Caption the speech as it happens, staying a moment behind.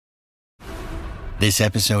This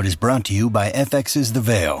episode is brought to you by FX's The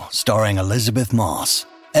Veil, starring Elizabeth Moss.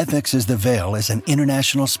 FX's The Veil is an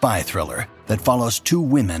international spy thriller that follows two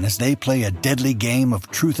women as they play a deadly game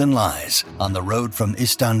of truth and lies on the road from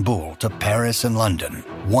Istanbul to Paris and London.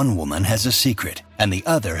 One woman has a secret, and the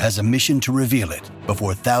other has a mission to reveal it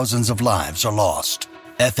before thousands of lives are lost.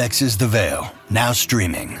 FX's The Veil, now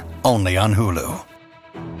streaming, only on Hulu.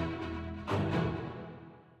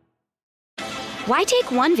 Why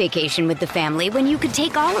take one vacation with the family when you could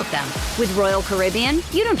take all of them? With Royal Caribbean,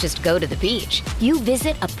 you don't just go to the beach. You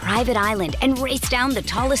visit a private island and race down the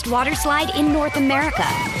tallest water slide in North America.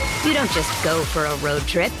 You don't just go for a road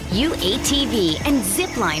trip. You ATV and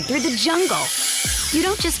zip line through the jungle. You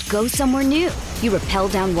don't just go somewhere new. You rappel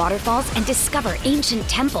down waterfalls and discover ancient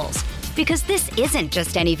temples. Because this isn't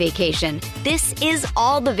just any vacation. This is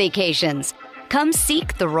all the vacations. Come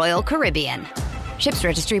seek the Royal Caribbean. Ships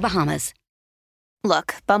Registry, Bahamas.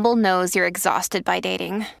 Look, Bumble knows you're exhausted by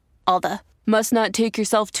dating. All the, must not take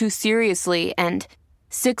yourself too seriously, and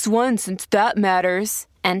 6'1" since that matters.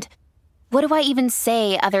 And what do I even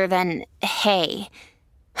say other than, hey?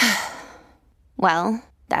 Well,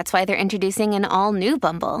 that's why they're introducing an all-new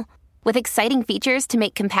Bumble, with exciting features to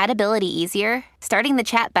make compatibility easier, starting the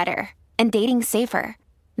chat better, and dating safer.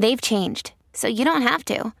 They've changed, so you don't have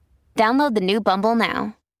to. Download the new Bumble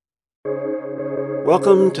now.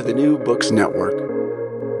 Welcome to the New Books Network.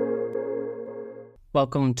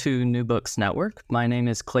 Welcome to New Books Network. My name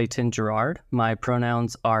is Clayton Gerard. My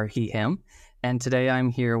pronouns are he, him. And today I'm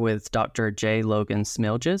here with Dr. J. Logan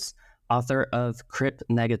Smilges, author of Crip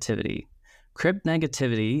Negativity. Crip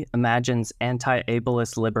Negativity imagines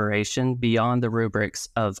anti-ableist liberation beyond the rubrics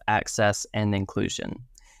of access and inclusion.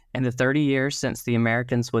 In the 30 years since the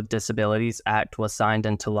Americans with Disabilities Act was signed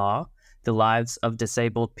into law, the lives of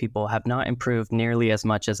disabled people have not improved nearly as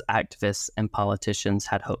much as activists and politicians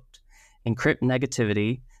had hoped. In Crip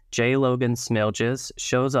Negativity, J. Logan Smilges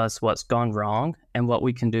shows us what's gone wrong and what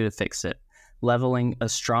we can do to fix it, leveling a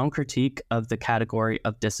strong critique of the category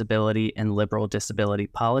of disability and liberal disability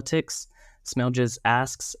politics. Smilges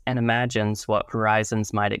asks and imagines what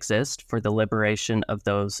horizons might exist for the liberation of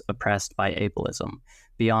those oppressed by ableism,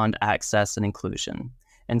 beyond access and inclusion.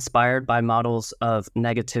 Inspired by models of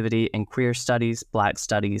negativity in queer studies, Black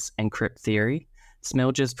studies, and Crip theory,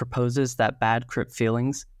 Smilges proposes that bad Crip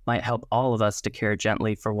feelings might help all of us to care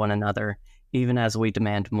gently for one another, even as we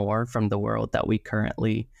demand more from the world that we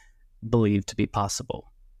currently believe to be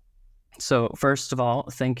possible. So first of all,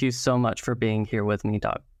 thank you so much for being here with me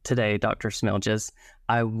today, Dr. Smilges.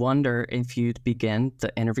 I wonder if you'd begin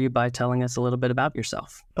the interview by telling us a little bit about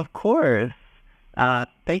yourself. Of course.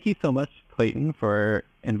 Thank you so much, Clayton, for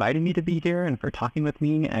inviting me to be here and for talking with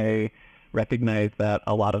me. I recognize that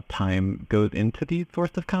a lot of time goes into these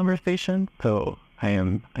sorts of conversations, so I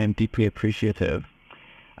am deeply appreciative.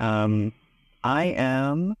 I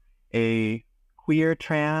am a queer,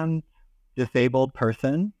 trans, disabled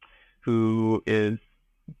person who is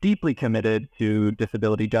deeply committed to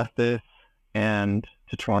disability justice and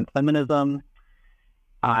to trans feminism.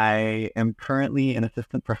 I am currently an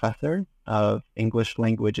assistant professor of English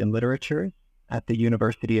language and literature at the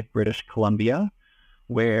University of British Columbia,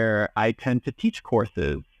 where I tend to teach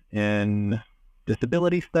courses in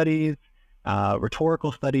disability studies,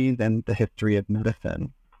 rhetorical studies, and the history of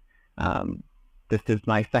medicine. This is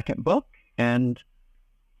my second book, and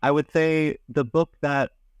I would say the book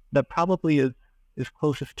that probably is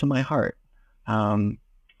closest to my heart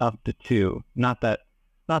of the two. Not that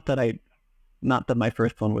my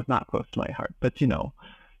first one was not close to my heart, but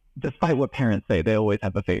despite what parents say, they always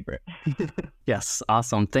have a favorite. Yes,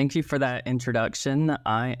 awesome. Thank you for that introduction.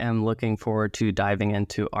 I am looking forward to diving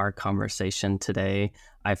into our conversation today.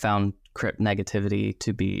 I found Crip Negativity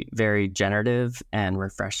to be very generative and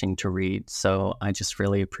refreshing to read, so I just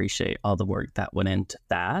really appreciate all the work that went into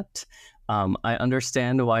that. I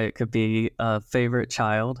understand why it could be a favorite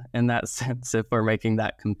child in that sense if we're making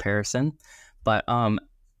that comparison. But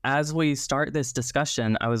as we start this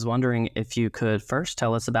discussion, I was wondering if you could first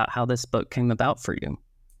tell us about how this book came about for you.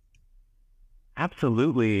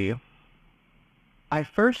 Absolutely. I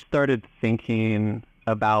first started thinking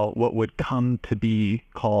about what would come to be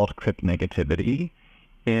called Crip Negativity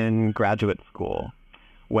in graduate school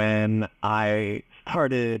when I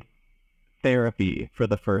started therapy for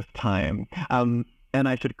the first time. And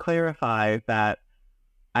I should clarify that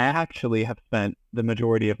I actually have spent the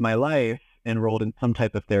majority of my life enrolled in some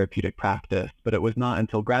type of therapeutic practice, but it was not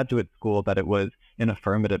until graduate school that it was in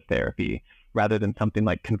affirmative therapy rather than something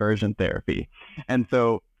like conversion therapy. And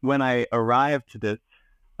so when I arrived to this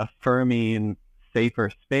affirming, safer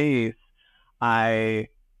space, I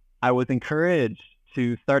was encouraged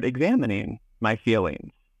to start examining my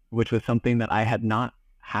feelings, which was something that I had not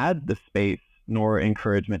had the space nor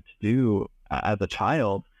encouragement to do as a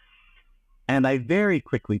child. And I very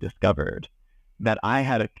quickly discovered that I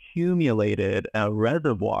had accumulated a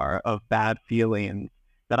reservoir of bad feelings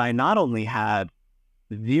that I not only had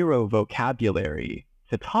zero vocabulary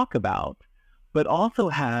to talk about, but also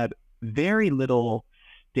had very little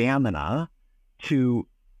stamina to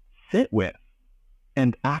sit with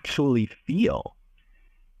and actually feel.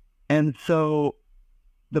 And so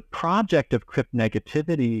the project of Crip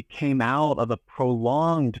negativity came out of a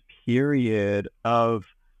prolonged period of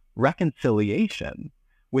reconciliation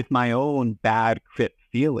with my own bad Crip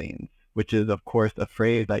feelings, which is, of course, a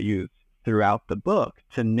phrase I use throughout the book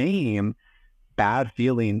to name bad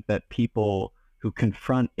feelings that people who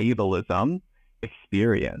confront ableism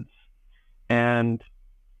experience. And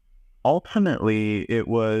ultimately, it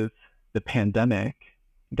was the pandemic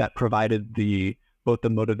that provided both the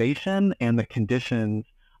motivation and the conditions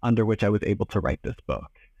under which I was able to write this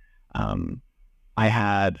book. I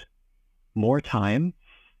had more time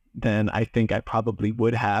than I think I probably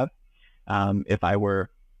would have if I were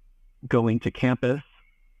going to campus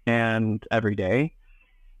and every day.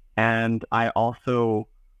 And I also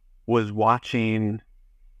was watching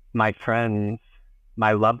my friends,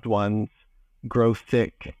 my loved ones, grow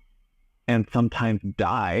sick and sometimes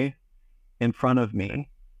die in front of me.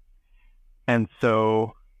 And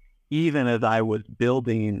so even as I was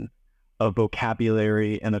building a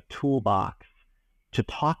vocabulary and a toolbox to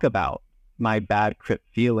talk about my bad Crip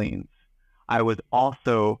feelings, I was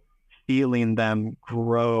also feeling them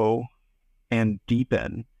grow and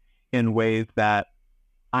deepen in ways that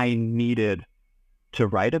I needed to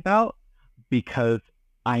write about because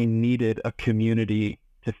I needed a community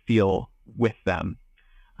to feel with them.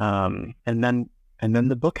 And then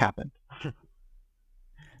the book happened.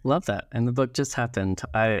 Love that. And the book just happened.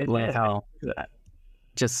 I love how it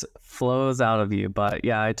just flows out of you. But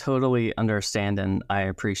yeah, I totally understand, and I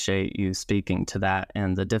appreciate you speaking to that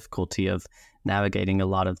and the difficulty of navigating a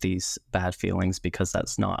lot of these bad feelings, because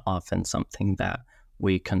that's not often something that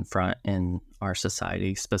we confront in our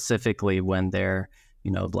society, specifically when they're,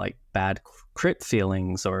 like bad Crip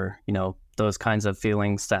feelings or, those kinds of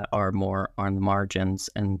feelings that are more on the margins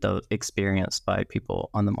and experienced by people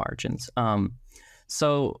on the margins.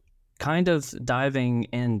 So kind of diving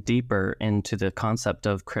in deeper into the concept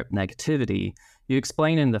of Crip negativity, you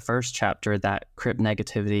explain in the first chapter that Crip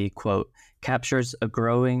negativity, quote, captures a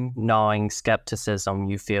growing, gnawing skepticism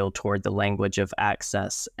you feel toward the language of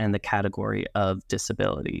access and the category of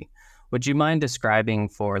disability. Would you mind describing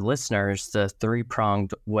for listeners the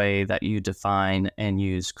three-pronged way that you define and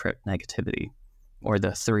use Crip negativity, or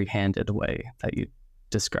the three-handed way that you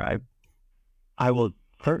describe? I will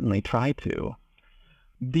certainly try to.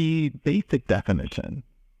 The basic definition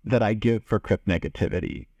that I give for Crip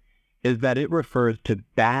negativity is that it refers to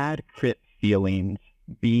bad Crip feelings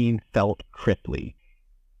being felt Criply.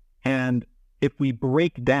 And if we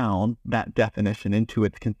break down that definition into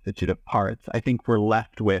its constitutive parts, I think we're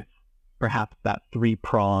left with perhaps that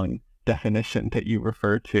three-prong definition that you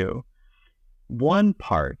refer to. One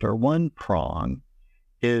part or one prong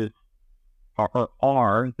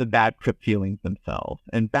are the bad Crip feelings themselves.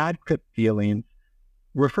 And bad Crip feelings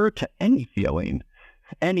refer to any feeling,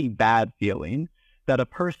 any bad feeling that a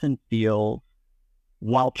person feels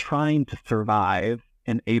while trying to survive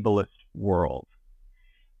an ableist world.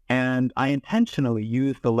 And I intentionally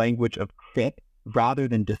use the language of Crip rather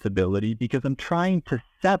than disability because I'm trying to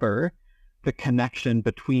sever the connection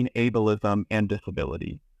between ableism and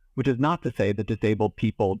disability, which is not to say that disabled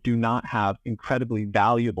people do not have incredibly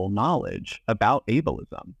valuable knowledge about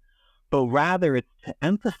ableism, but rather it's to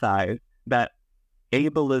emphasize that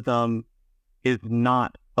ableism is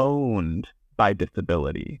not owned by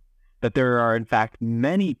disability, that there are in fact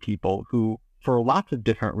many people who, for lots of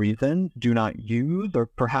different reasons, do not use or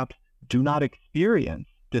perhaps do not experience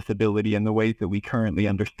disability in the ways that we currently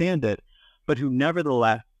understand it, but who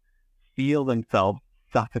nevertheless feel themselves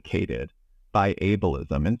suffocated by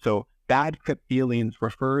ableism. And so bad Crip feelings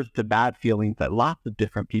refers to bad feelings that lots of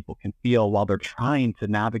different people can feel while they're trying to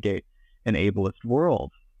navigate an ableist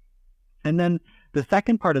world. And then the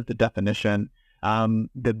second part of the definition,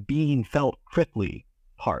 the being felt Criply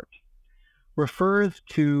part, refers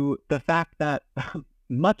to the fact that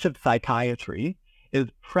much of psychiatry is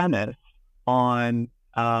premised on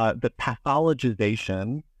the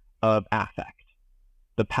pathologization of affect,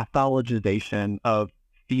 the pathologization of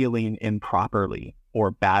feeling improperly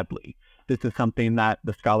or badly. This is something that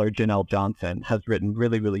the scholar Janelle Johnson has written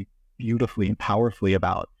really, really beautifully and powerfully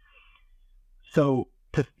about. So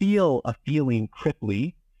to feel a feeling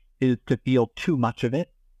Criply is to feel too much of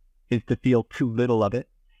it, is to feel too little of it,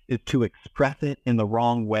 is to express it in the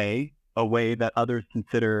wrong way, a way that others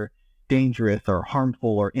consider dangerous or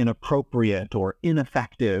harmful or inappropriate or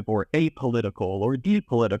ineffective or apolitical or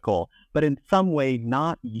depolitical, but in some way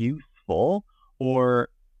not useful or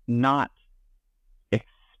not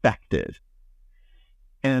expected.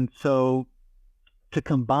 And so to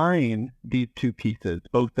combine these two pieces,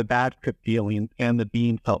 both the bad Crip feelings and the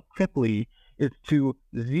being felt Criply, is to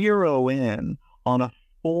zero in on a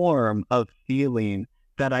form of feeling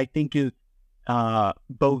that I think is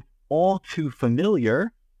both all too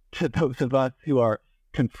familiar to those of us who are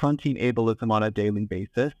confronting ableism on a daily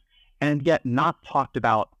basis, and yet not talked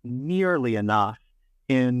about nearly enough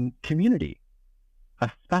in community,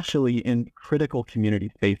 especially in critical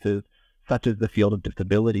community spaces such as the field of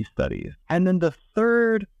disability studies. And then the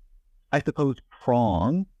third, I suppose,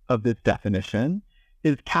 prong of this definition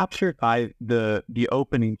is captured by the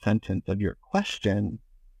opening sentence of your question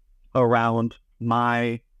around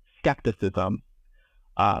my skepticism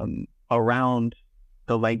around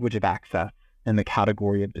the language of access and the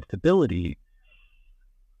category of disability.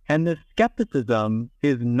 And the skepticism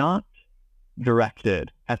is not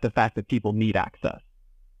directed at the fact that people need access.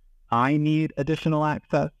 I need additional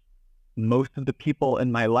access. Most of the people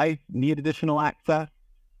in my life need additional access.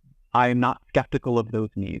 I am not skeptical of those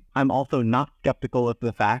needs. I'm also not skeptical of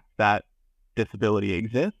the fact that disability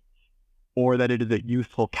exists or that it is a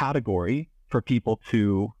useful category for people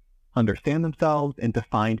to understand themselves and to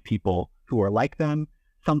find people who are like them,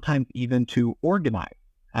 sometimes even to organize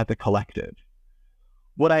as a collective.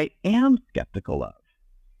 What I am skeptical of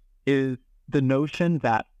is the notion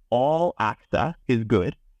that all access is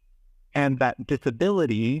good and that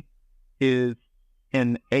disability is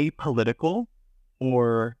an apolitical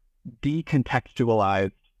or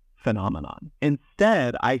decontextualized phenomenon.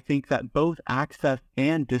 Instead, I think that both access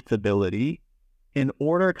and disability, in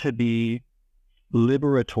order to be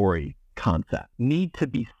liberatory concepts, need to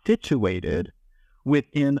be situated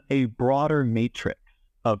within a broader matrix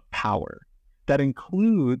of power that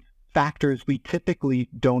includes factors we typically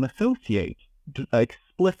don't associate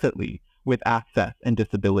explicitly with access and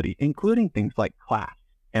disability, including things like class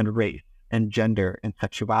and race and gender and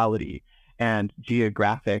sexuality and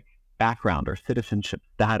geographic background or citizenship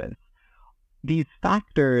status. These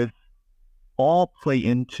factors all play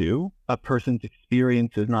into a person's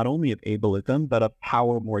experiences not only of ableism, but of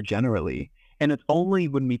power more generally. And it's only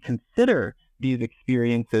when we consider these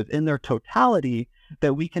experiences in their totality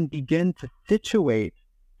that we can begin to situate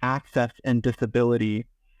access and disability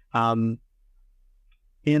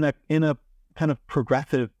in a kind of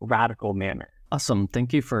progressive, radical manner. Awesome.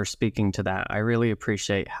 Thank you for speaking to that. I really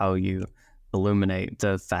appreciate how you illuminate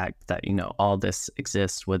the fact that, all this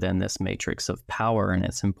exists within this matrix of power, and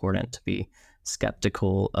it's important to be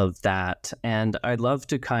skeptical of that. And I'd love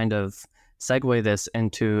to kind of segue this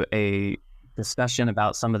into a discussion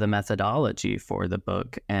about some of the methodology for the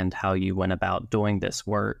book and how you went about doing this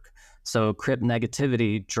work. So Crip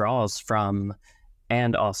negativity draws from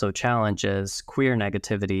and also challenges queer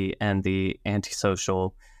negativity and the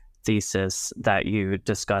antisocial thesis that you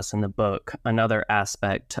discuss in the book. Another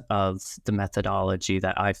aspect of the methodology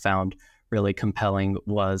that I found really compelling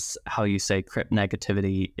was how you say Crip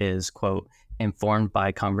negativity is, quote, informed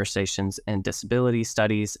by conversations in disability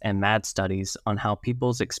studies and MAD studies on how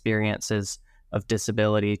people's experiences of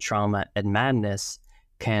disability, trauma, and madness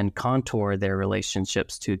can contour their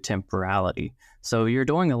relationships to temporality. So you're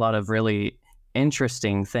doing a lot of really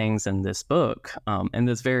interesting things in this book, in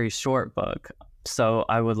this very short book. So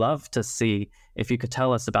I would love to see if you could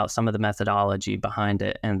tell us about some of the methodology behind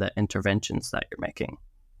it and the interventions that you're making.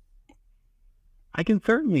 I can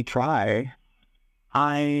certainly try.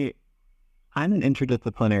 I'm an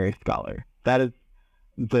interdisciplinary scholar. That is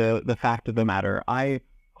the fact of the matter. I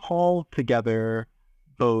call together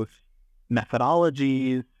both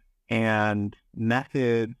methodologies and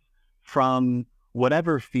methods from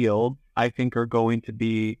whatever fields I think are going to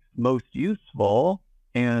be most useful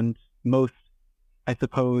and most, I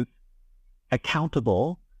suppose,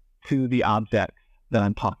 accountable to the objects that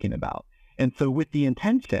I'm talking about. And so with the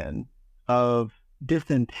intention of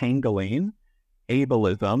disentangling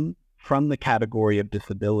ableism from the category of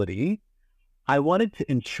disability, I wanted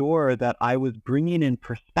to ensure that I was bringing in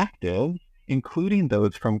perspectives, including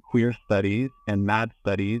those from queer studies and MAD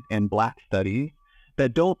studies and Black studies,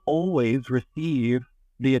 that don't always receive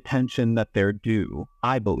the attention that they're due,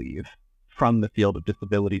 I believe, from the field of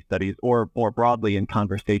disability studies or more broadly in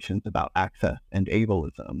conversations about access and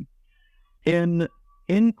ableism. In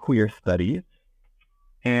queer studies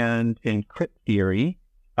and in Crip theory,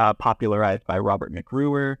 popularized by Robert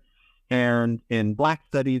McRuer, and in Black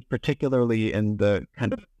studies, particularly in the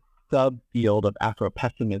kind of subfield of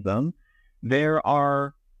Afropessimism, there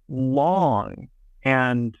are long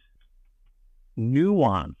and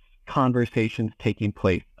nuanced conversations taking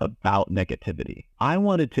place about negativity. I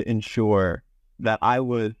wanted to ensure that I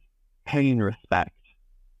was paying respect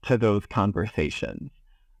to those conversations,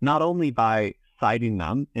 not only by citing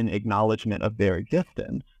them in acknowledgement of their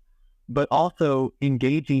existence, but also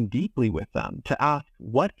engaging deeply with them to ask,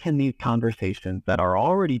 what can these conversations that are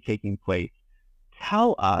already taking place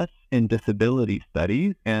tell us in disability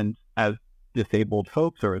studies and as disabled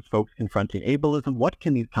folks or as folks confronting ableism? What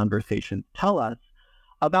can these conversations tell us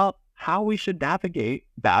about how we should navigate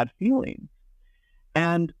bad feelings?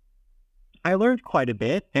 And I learned quite a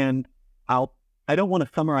bit, and I don't want to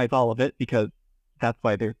summarize all of it because that's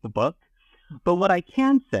why there's the book. But what I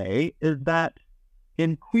can say is that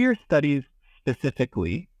in queer studies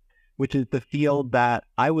specifically, which is the field that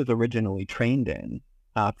I was originally trained in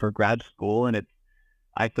for grad school, and it's,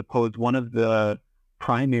 I suppose, one of the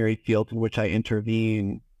primary fields in which I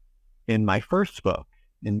intervene in my first book,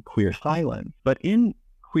 in Queer Silence. But in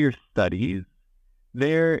queer studies,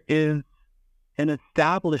 there is an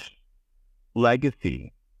established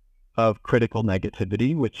legacy of critical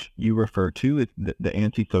negativity, which you refer to as the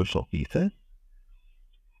antisocial thesis.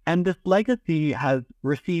 And this legacy has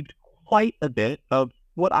received quite a bit of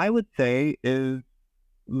what I would say is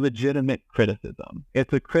legitimate criticism.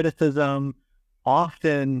 It's a criticism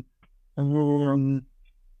often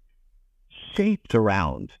shaped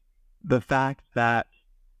around the fact that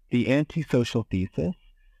the antisocial thesis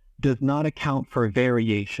does not account for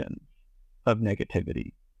variations of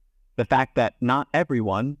negativity. The fact that not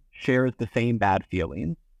everyone shares the same bad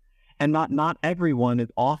feelings, and not everyone is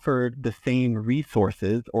offered the same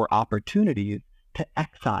resources or opportunities to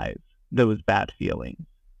excise those bad feelings.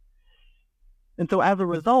 And so as a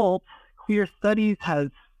result, queer studies has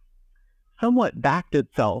somewhat backed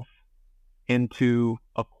itself into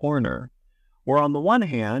a corner where on the one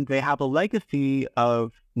hand, they have a legacy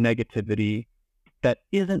of negativity that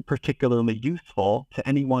isn't particularly useful to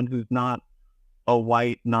anyone who's not a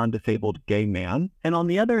white, non-disabled gay man. And on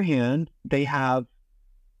the other hand, they have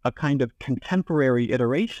a kind of contemporary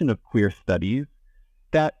iteration of queer studies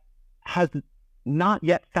that has not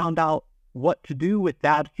yet found out what to do with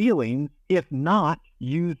bad feelings, if not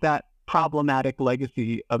use that problematic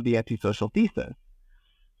legacy of the antisocial thesis.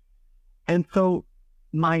 And so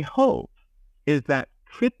my hope is that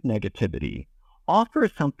Crip negativity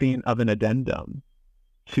offers something of an addendum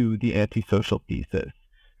to the antisocial thesis,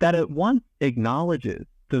 that at once acknowledges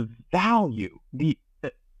the value, the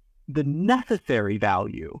necessary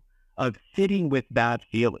value of sitting with bad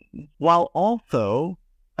feelings, while also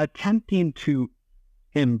attempting to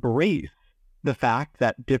embrace the fact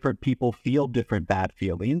that different people feel different bad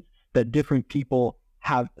feelings, that different people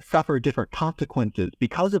have suffered different consequences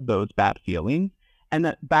because of those bad feelings, and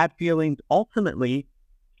that bad feelings ultimately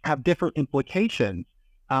have different implications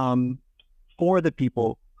for the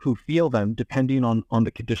people who feel them, depending on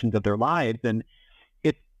the conditions of their lives. And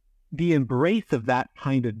it's the embrace of that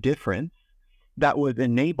kind of difference that was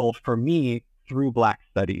enabled for me through Black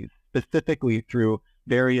studies, specifically through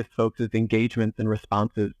various folks' engagements and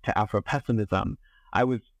responses to Afropessimism.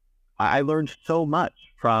 I learned so much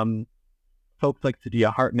from folks like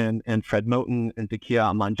Sadia Hartman and Fred Moten and Zakiya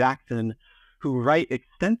Amon-Jackson, who write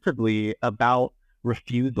extensively about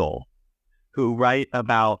refusal, who write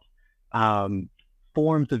about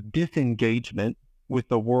forms of disengagement with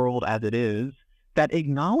the world as it is, that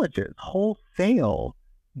acknowledges wholesale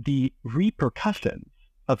the repercussions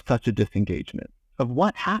of such a disengagement, of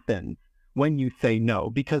what happens when you say no.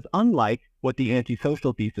 Because unlike what the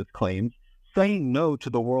antisocial thesis claims, saying no to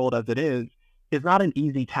the world as it is not an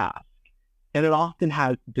easy task. And it often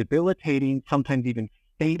has debilitating, sometimes even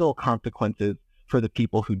fatal consequences for the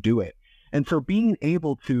people who do it. And so being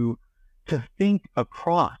able to think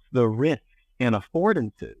across the risks and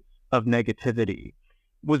affordances of negativity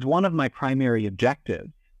was one of my primary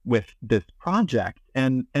objectives with this project,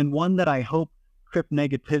 and one that I hope Crip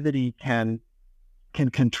negativity can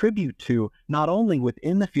contribute to, not only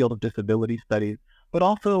within the field of disability studies, but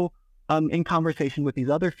also in conversation with these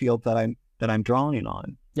other fields that I'm drawing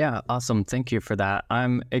on. Yeah, awesome. Thank you for that.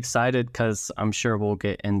 I'm excited because I'm sure we'll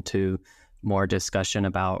get into more discussion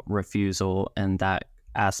about refusal and that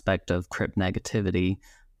aspect of Crip negativity.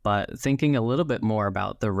 But thinking a little bit more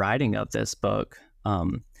about the writing of this book,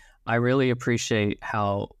 I really appreciate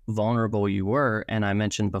how vulnerable you were. And I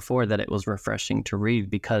mentioned before that it was refreshing to read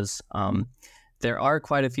because there are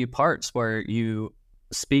quite a few parts where you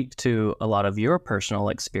speak to a lot of your personal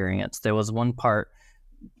experience. There was one part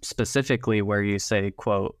specifically where you say,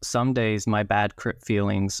 quote, "Some days my bad Crip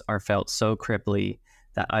feelings are felt so cripply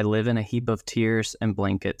that I live in a heap of tears and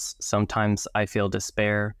blankets. Sometimes I feel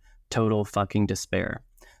despair, total fucking despair.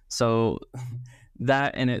 So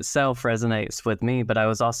that in itself resonates with me, but I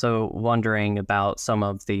was also wondering about some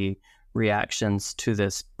of the reactions to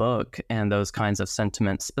this book and those kinds of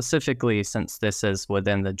sentiments, specifically since this is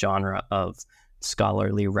within the genre of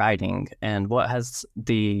scholarly writing. And what has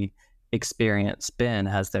the experience been?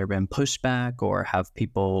 Has there been pushback, or have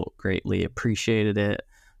people greatly appreciated it?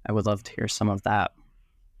 I would love to hear some of that.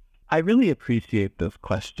 I really appreciate this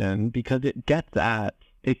question because it gets at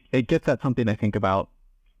something I think about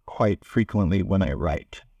quite frequently when I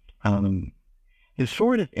write. The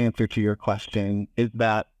shortest answer to your question is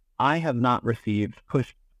that I have not received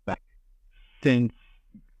pushback since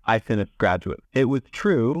I finished graduate. It was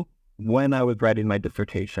true when I was writing my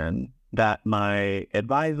dissertation that my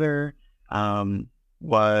advisor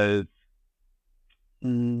was,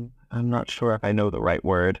 I'm not sure if I know the right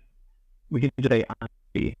word, we could say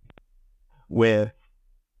angry with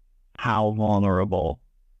how vulnerable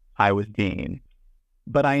I was being.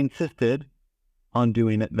 But I insisted on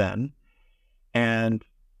doing it then, and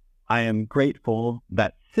I am grateful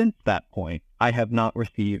that since that point, I have not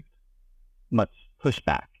received much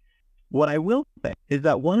pushback. What I will say is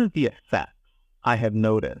that one of the effects I have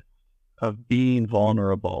noticed of being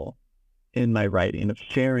vulnerable in my writing, of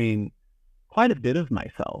sharing quite a bit of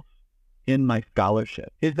myself in my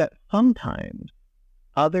scholarship, is that sometimes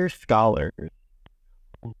other scholars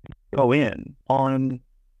go in on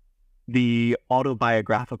the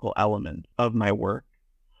autobiographical element of my work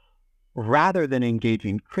rather than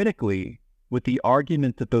engaging critically with the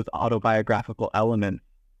arguments that those autobiographical elements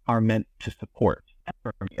are meant to support.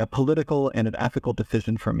 A political and an ethical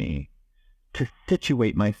decision for me to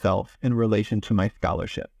situate myself in relation to my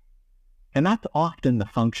scholarship. And that's often the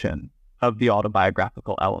function of the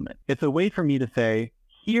autobiographical element. It's a way for me to say,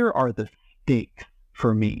 here are the stakes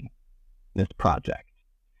for me in this project.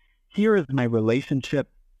 Here is my relationship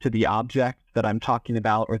to the object that I'm talking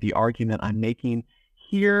about or the argument I'm making.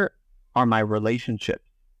 Here are my relationships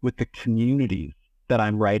with the communities that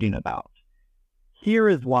I'm writing about. Here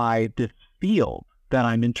is why this field that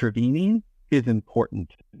I'm intervening is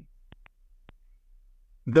important.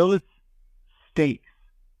 Those stakes,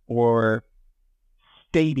 or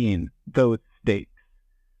stating those stakes,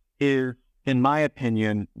 is, in my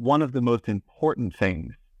opinion, one of the most important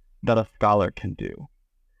things that a scholar can do,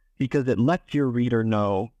 because it lets your reader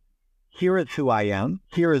know, here is who I am,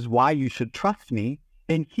 here is why you should trust me,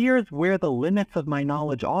 and here's where the limits of my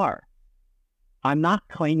knowledge are. I'm not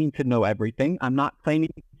claiming to know everything.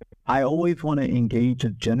 I always want to engage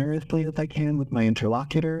as generously as I can with my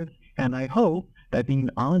interlocutors, and I hope that being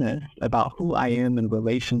honest about who I am in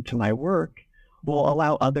relation to my work will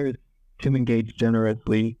allow others to engage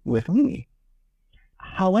generously with me.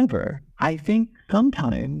 However, I think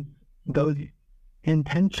sometimes those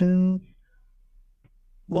intentions,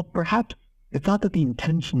 well, perhaps it's not that the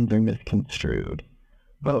intentions are misconstrued,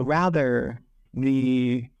 but rather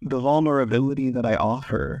the vulnerability that I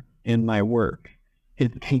offer in my work is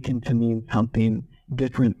taken to mean something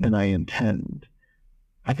different than I intend.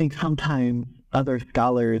 I think sometimes other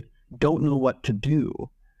scholars don't know what to do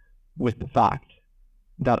with the fact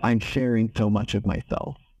that I'm sharing so much of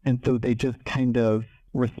myself. And so they just kind of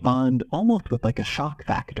respond almost with like a shock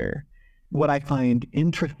factor. What I find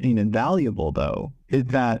interesting and valuable, though, is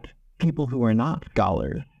that people who are not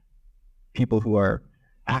scholars, people who are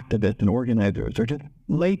activists and organizers, or just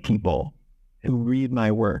lay people who read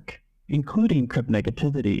my work, including Crip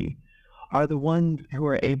negativity, are the ones who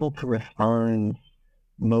are able to respond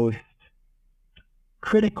most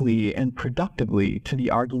critically and productively to the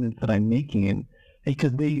arguments that I'm making,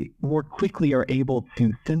 because they more quickly are able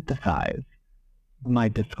to synthesize my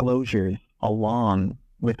disclosures along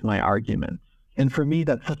with my arguments. And for me,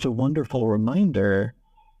 that's such a wonderful reminder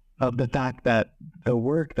of the fact that the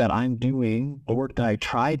work that I'm doing, the work that I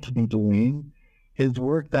try to be doing, is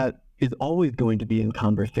work that is always going to be in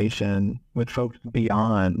conversation with folks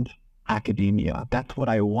beyond academia. That's what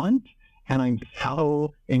I want, and I'm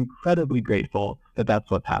so incredibly grateful that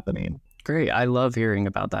that's what's happening. Great. I love hearing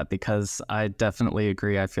about that, because I definitely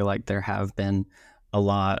agree. I feel like there have been a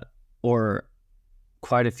lot, or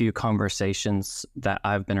quite a few conversations that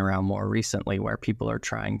I've been around more recently where people are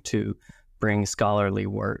trying to bring scholarly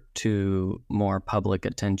work to more public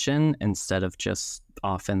attention instead of just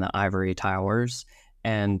off in the ivory towers.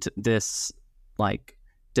 And this like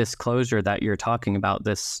disclosure that you're talking about,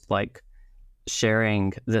 this like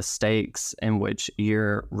sharing the stakes in which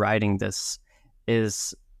you're writing this,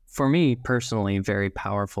 is for me personally very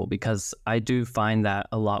powerful, because I do find that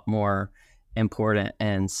a lot more important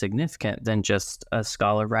and significant than just a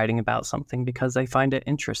scholar writing about something because they find it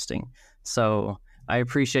interesting. So I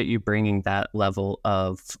appreciate you bringing that level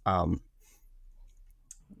of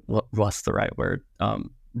what's the right word?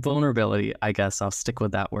 Vulnerability, I guess I'll stick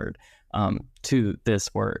with that word, to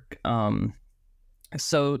this work.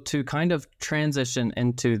 So to kind of transition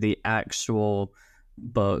into the actual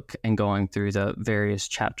book and going through the various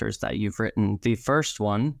chapters that you've written, the first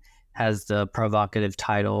one has the provocative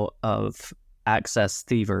title of Access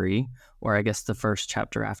Thievery, or I guess the first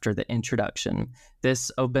chapter after the introduction. This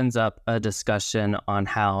opens up a discussion on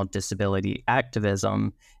how disability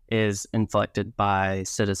activism is inflected by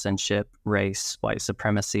citizenship, race, white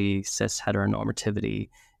supremacy, cis heteronormativity,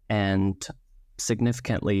 and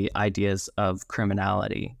significantly ideas of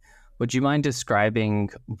criminality. Would you mind describing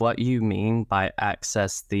what you mean by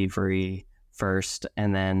access thievery first,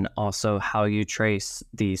 and then also how you trace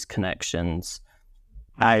these connections?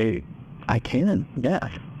 I can,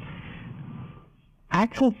 yes.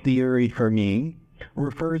 Access theory for me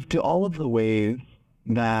refers to all of the ways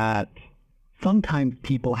that sometimes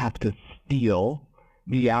people have to steal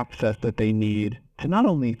the access that they need to not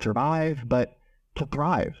only survive, but to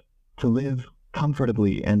thrive, to live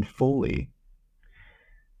comfortably and fully.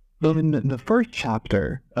 In the first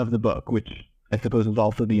chapter of the book, which I suppose is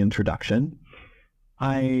also the introduction,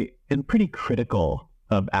 I am pretty critical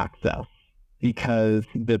of access because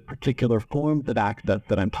the particular forms of access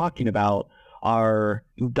that I'm talking about are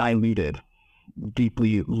diluted,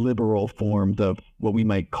 deeply liberal forms of what we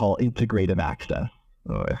might call integrative access,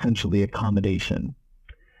 or essentially accommodation.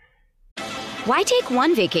 Why take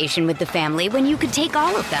one vacation with the family when you could take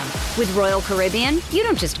all of them? With Royal Caribbean, you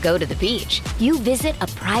don't just go to the beach. You visit a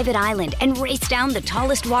private island and race down the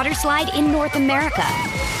tallest water slide in North America.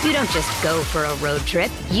 You don't just go for a road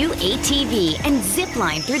trip. You ATV and zip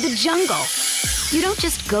line through the jungle. You don't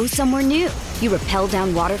just go somewhere new. You rappel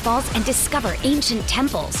down waterfalls and discover ancient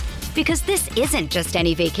temples. Because this isn't just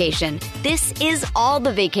any vacation. This is all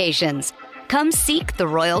the vacations. Come seek the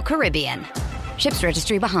Royal Caribbean. Ships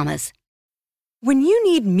Registry, Bahamas. When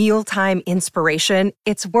you need mealtime inspiration,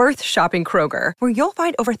 it's worth shopping Kroger, where you'll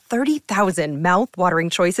find over 30,000 mouth-watering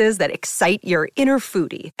choices that excite your inner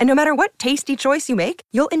foodie. And no matter what tasty choice you make,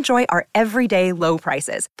 you'll enjoy our everyday low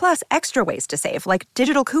prices, plus extra ways to save, like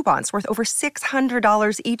digital coupons worth over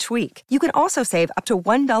 $600 each week. You can also save up to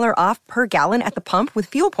 $1 off per gallon at the pump with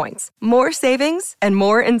fuel points. More savings and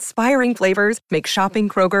more inspiring flavors make shopping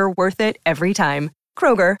Kroger worth it every time.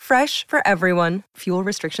 Kroger, fresh for everyone. Fuel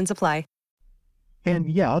restrictions apply.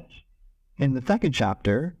 And yet, in the second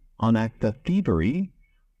chapter on access thievery,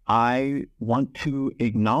 I want to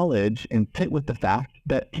acknowledge and sit with the fact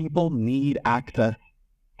that people need access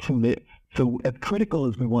to live. So as critical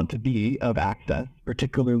as we want to be of access,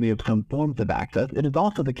 particularly of some forms of access, it is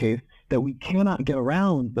also the case that we cannot get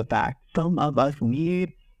around the fact some of us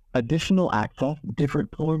need additional access,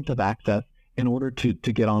 different forms of access, in order to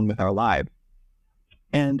get on with our lives.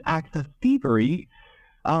 And access thievery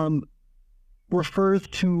refers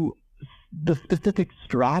to the specific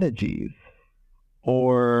strategies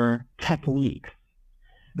or techniques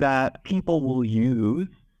that people will use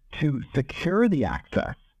to secure the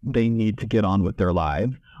access they need to get on with their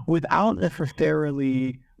lives without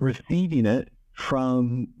necessarily receiving it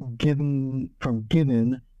from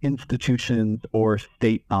given institutions or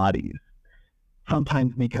state bodies.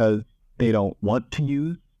 Sometimes because they don't want to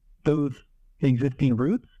use those existing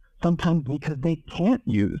routes, sometimes because they can't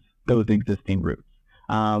use those existing routes,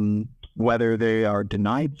 whether they are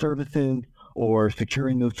denied services or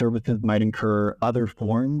securing those services might incur other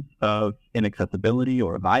forms of inaccessibility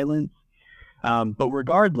or violence. But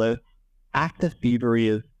regardless, access thievery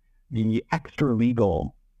is the extra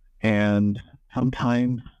legal and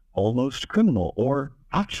sometimes almost criminal or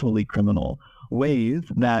actually criminal ways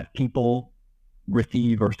that people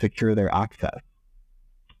receive or secure their access.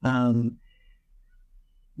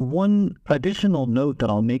 One additional note that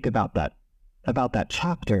I'll make about that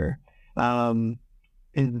chapter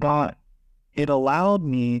is that it allowed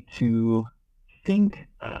me to think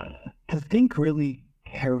really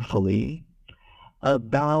carefully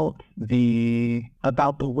about the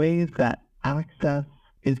ways that access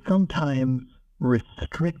is sometimes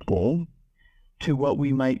restricted to what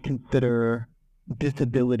we might consider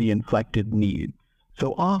disability-inflected needs.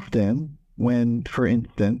 So often, when, for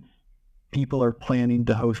instance, people are planning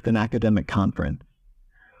to host an academic conference,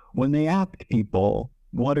 when they ask people,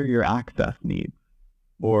 what are your access needs?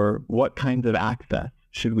 Or what kinds of access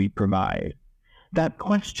should we provide? That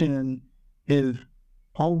question is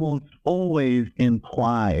almost always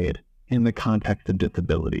implied in the context of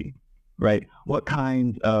disability, right? What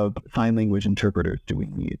kinds of sign language interpreters do we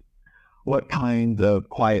need? what kinds of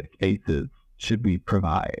quiet spaces should we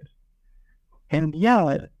provide? And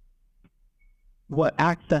yet, what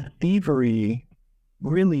access thievery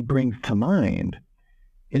really brings to mind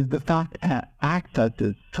is the fact that access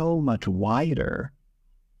is so much wider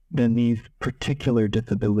than these particular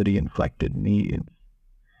disability-inflected needs.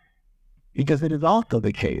 Because it is also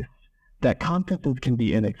the case that conferences can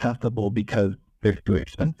be inaccessible because they're too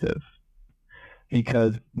expensive,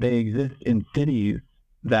 because they exist in cities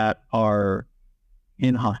that are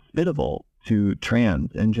inhospitable to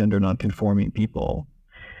trans and gender nonconforming people,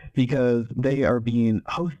 because they are being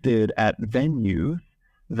hosted at venues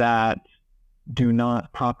that do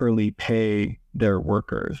not properly pay their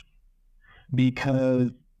workers, because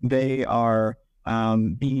they are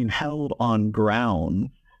being held on grounds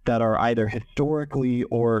that are either historically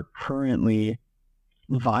or currently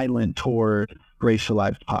violent toward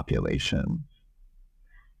racialized populations.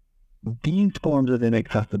 These forms of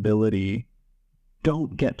inaccessibility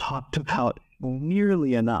don't get talked about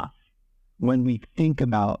nearly enough when we think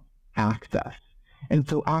about access. And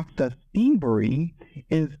so access thievery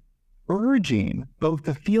is urging both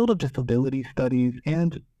the field of disability studies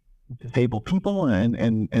and disabled people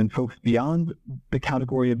and folks beyond the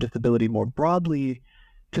category of disability more broadly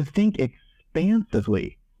to think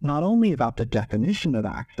expansively, not only about the definition of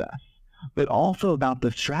access, but also about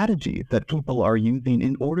the strategies that people are using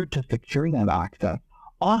in order to secure that access,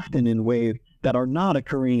 often in ways that are not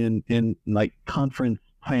occurring in like conference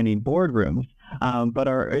planning boardrooms, but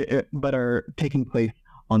are taking place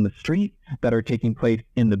on the street, that are taking place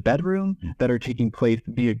in the bedroom, that are taking place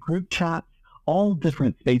via group chats, all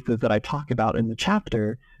different spaces that I talk about in the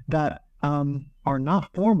chapter that are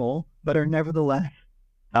not formal, but are nevertheless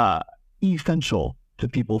essential to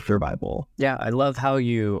people's survival. Yeah, I love how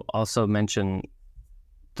you also mention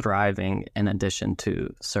thriving in addition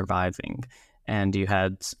to surviving. And you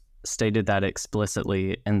had stated that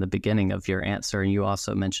explicitly in the beginning of your answer, and you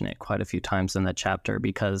also mention it quite a few times in the chapter,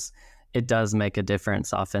 because it does make a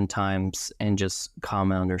difference oftentimes in just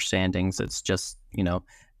common understandings. It's just,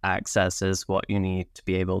 access is what you need to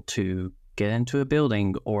be able to get into a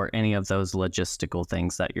building or any of those logistical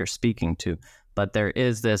things that you're speaking to. But there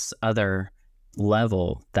is this other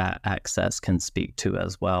level that access can speak to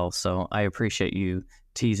as well. So I appreciate you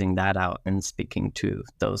teasing that out and speaking to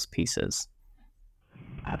those pieces.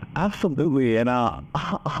 Absolutely. And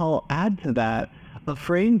I'll add to that a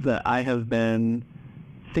phrase that I have been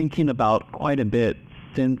thinking about quite a bit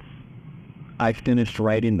since I finished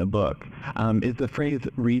writing the book is the phrase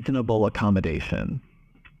reasonable accommodation,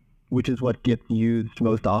 which is what gets used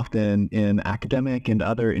most often in academic and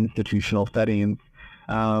other institutional settings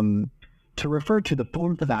to refer to the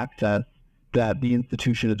forms of access that the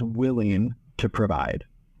institution is willing to provide,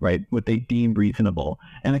 right? What they deem reasonable.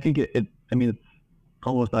 And I think it's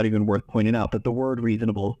almost not even worth pointing out that the word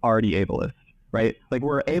reasonable is already ableist, right? Like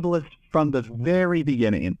we're ableist from the very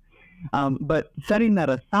beginning. But setting that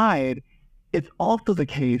aside, it's also the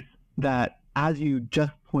case that, as you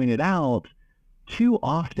just pointed out, too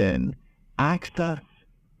often access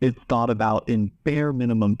is thought about in bare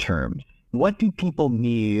minimum terms. What do people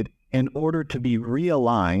need in order to be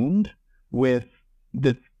realigned with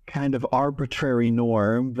this kind of arbitrary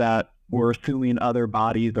norm that we're assuming other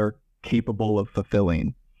bodies are capable of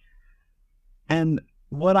fulfilling? And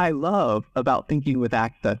what I love about thinking with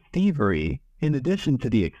access thievery, in addition to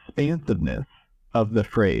the expansiveness of the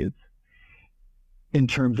phrase in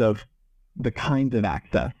terms of the kinds of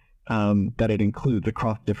access that it includes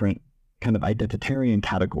across different kind of identitarian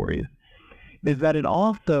categories, is that it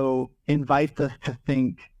also invites us to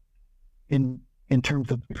think in terms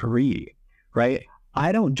of degree, right?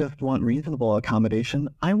 I don't just want reasonable accommodation.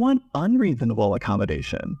 I want unreasonable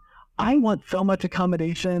accommodation. I want so much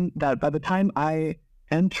accommodation that by the time I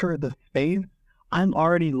enter the space, I'm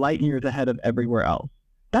already light years ahead of everywhere else.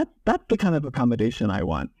 That's the kind of accommodation I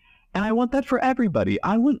want. And I want that for everybody.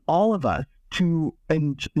 I want all of us to,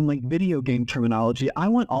 in like video game terminology, I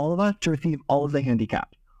want all of us to receive all of the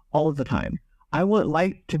handicaps all of the time. I want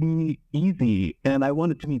life to be easy, and I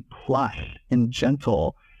want it to be plush and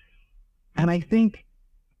gentle. And I think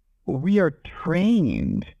we are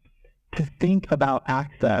trained to think about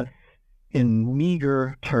access in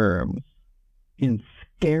meager terms, in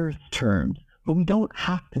scarce terms, but we don't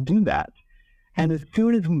have to do that. And as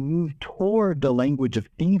soon as we move toward the language of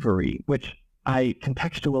thievery, which I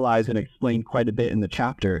contextualize and explain quite a bit in the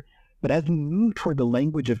chapter, but as we move toward the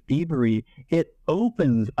language of thievery, it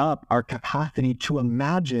opens up our capacity to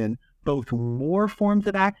imagine both more forms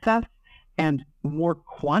of access and more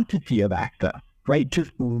quantity of access, right?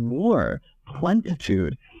 Just more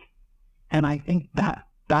plenitude. And I think that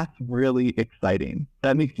that's really exciting.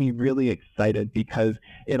 That makes me really excited because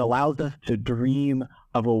it allows us to dream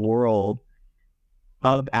of a world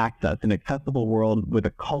of access, an accessible world with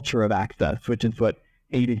a culture of access, which is what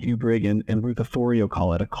Ada Hubrig and Ruth Osorio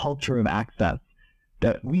call it, a culture of access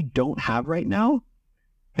that we don't have right now,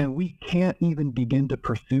 and we can't even begin to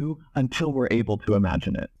pursue until we're able to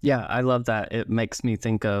imagine it. Yeah, I love that. It makes me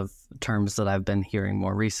think of terms that I've been hearing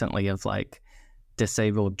more recently of like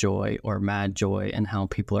disabled joy or mad joy, and how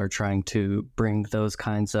people are trying to bring those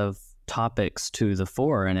kinds of topics to the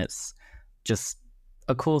fore. And it's just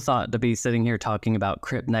a cool thought to be sitting here talking about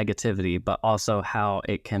Crip negativity, but also how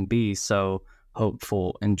it can be so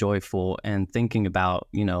hopeful and joyful, and thinking about,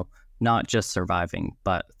 not just surviving,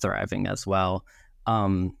 but thriving as well.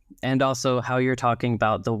 And also how you're talking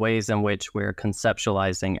about the ways in which we're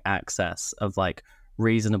conceptualizing access of like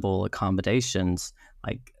reasonable accommodations,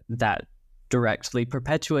 like that directly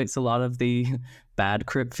perpetuates a lot of the bad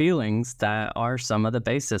Crip feelings that are some of the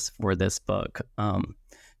basis for this book.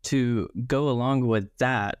 To go along with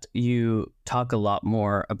that, you talk a lot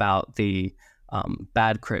more about the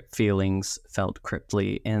bad Crip feelings felt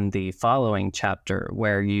Criply in the following chapter,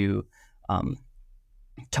 where you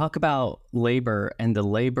talk about labor and the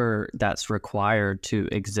labor that's required to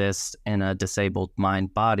exist in a disabled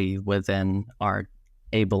mind body within our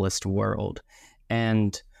ableist world.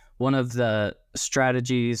 And one of the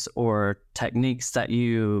strategies or techniques that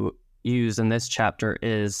you use in this chapter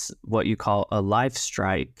is what you call a life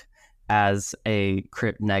strike as a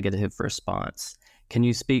Crip negative response. Can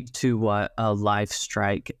you speak to what a life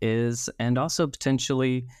strike is, and also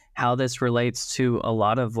potentially how this relates to a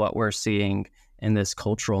lot of what we're seeing in this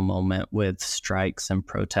cultural moment with strikes and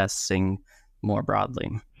protesting more broadly?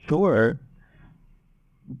 Sure.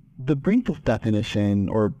 The briefest definition,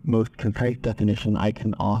 or most concise definition I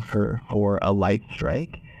can offer for a life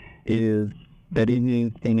strike, is that it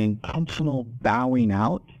is an intentional bowing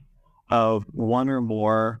out of one or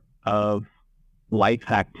more of life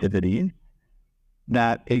activities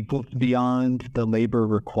that it goes beyond the labor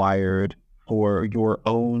required for your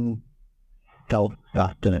own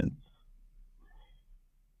self-sustenance.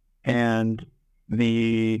 And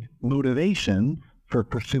the motivation for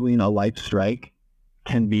pursuing a life strike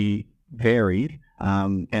can be varied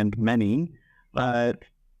and many, but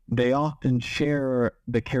they often share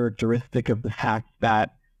the characteristic of the fact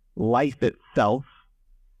that life itself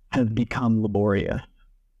has become laborious.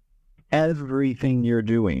 Everything you're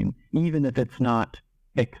doing, even if it's not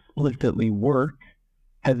explicitly work,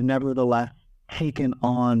 has nevertheless taken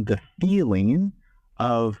on the feeling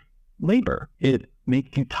of labor. It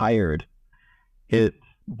makes you tired. It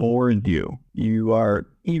bores you. You are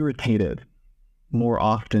irritated more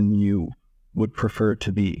often than you would prefer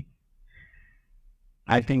to be.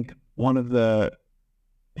 I think one of the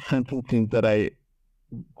sentences that I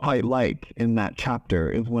quite like in that chapter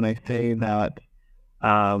is when I say that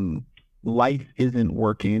life isn't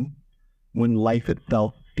working when life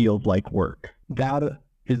itself feels like work. That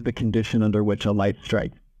is the condition under which a life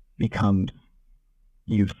strike becomes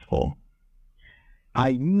useful. I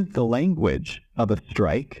use the language of a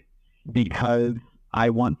strike because I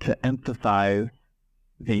want to emphasize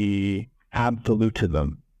the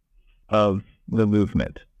absolutism of the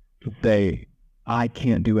movement. To say, I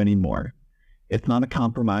can't do any more. It's not a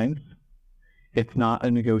compromise. It's not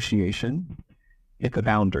a negotiation. It's a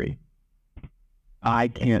boundary. I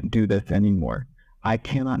can't do this anymore. I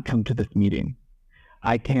cannot come to this meeting.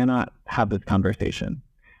 I cannot have this conversation.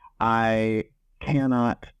 I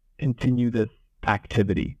cannot continue this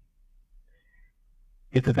activity.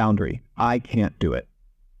 It's a boundary. I can't do it.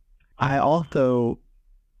 I also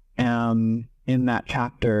am in that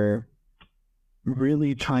chapter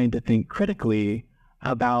really trying to think critically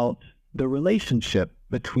about the relationship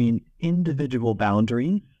between individual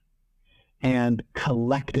boundaries and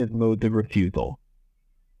collective modes of refusal.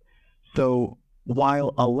 So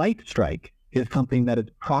while a life strike is something that is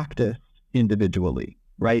practiced individually,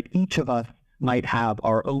 right? Each of us might have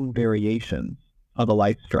our own variations of a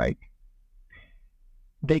life strike.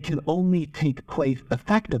 They can only take place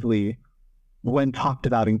effectively when talked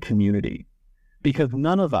about in community, because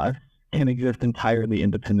none of us can exist entirely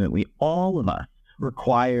independently. All of us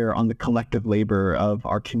require on the collective labor of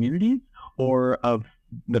our communities or of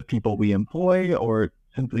the people we employ or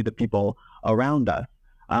simply the people around us.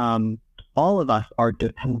 All of us are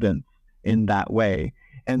dependent in that way.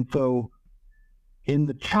 And so in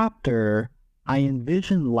the chapter, I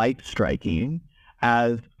envision life striking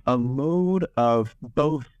as a mode of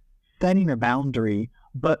both setting a boundary,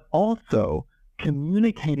 but also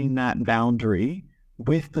communicating that boundary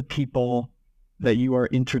with the people that you are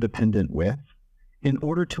interdependent with in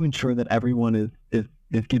order to ensure that everyone is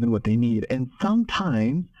is given what they need. And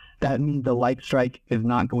sometimes that means the light strike is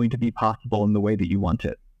not going to be possible in the way that you want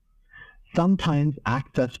it. Sometimes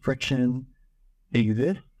access friction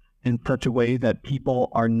exists in such a way that people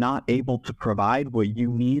are not able to provide what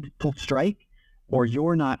you need to strike, or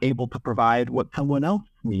you're not able to provide what someone else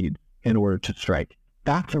needs in order to strike.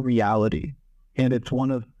 That's a reality. And it's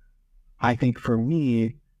one of, I think for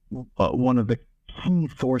me, one of the key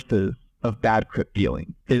sources of bad Crip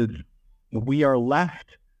feeling is we are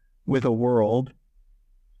left with a world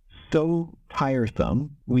so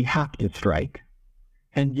tiresome, we have to strike,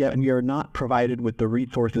 and yet we are not provided with the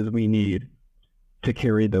resources we need to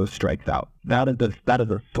carry those strikes out. That is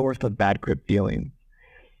a source of bad Crip feeling.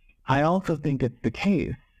 I also think it's the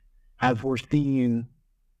case, as we're seeing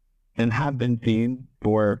and have been seeing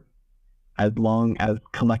for as long as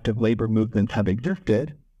collective labor movements have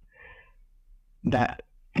existed, that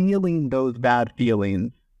feeling those bad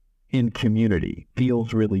feelings in community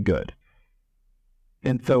feels really good.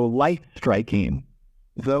 And so light striking,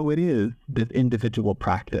 though it is this individual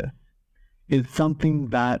practice, is something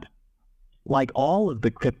that, like all of the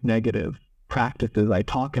Crip negative practices I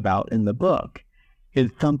talk about in the book, is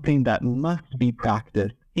something that must be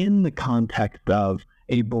practiced in the context of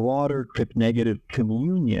a broader Crip negative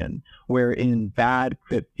communion, wherein bad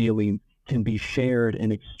Crip feelings can be shared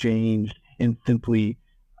and exchanged and simply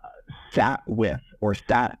sat with or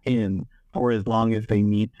sat in for as long as they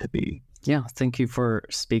need to be. Yeah, thank you for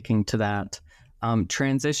speaking to that.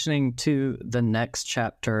 Transitioning to the next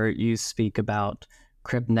chapter, you speak about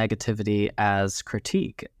Crip negativity as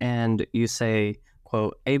critique, and you say,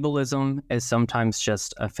 quote, ableism is sometimes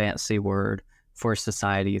just a fancy word for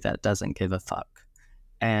society that doesn't give a fuck.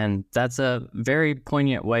 And that's a very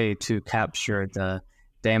poignant way to capture the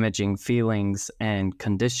damaging feelings and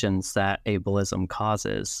conditions that ableism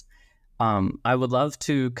causes. I would love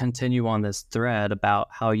to continue on this thread about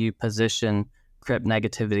how you position Crip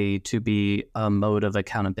negativity to be a mode of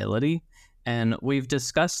accountability. And we've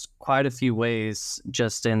discussed quite a few ways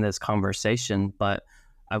just in this conversation, but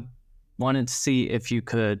I wanted to see if you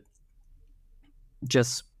could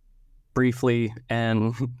just briefly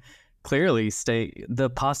and clearly state the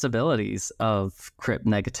possibilities of Crip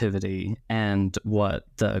negativity and what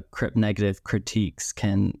the Crip negative critiques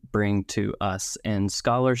can bring to us in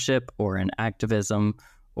scholarship or in activism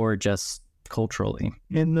or just culturally.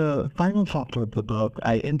 In the final chapter of the book,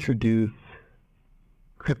 I introduce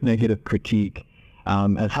Crip negative critique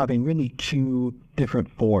as having really two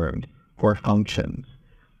different forms or functions.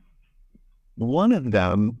 One of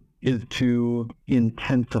them is to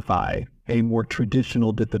intensify a more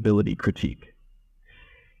traditional disability critique.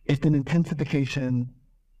 It's an intensification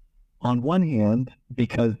on one hand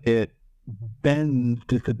because it bends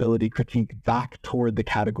disability critique back toward the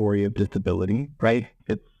category of disability, right?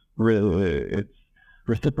 It's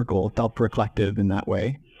reciprocal, self-reflective in that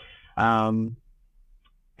way. And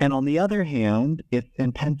on the other hand, it's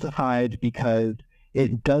intensified because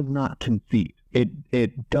it does not concede.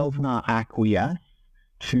 It does not acquiesce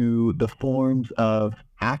to the forms of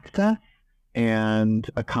access and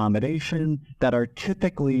accommodation that are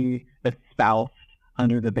typically espoused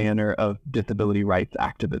under the banner of disability rights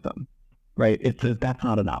activism, right? It says that's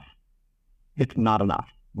not enough. It's not enough.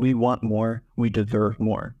 We want more, we deserve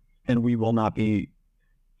more, and we will not be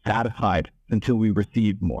satisfied until we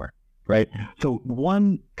receive more, right? So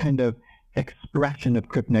one kind of expression of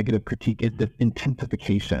Crip negative critique is this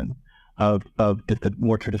intensification of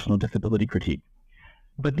more traditional disability critique.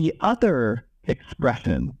 But the other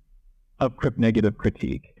expression of Crip negative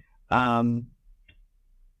critique, and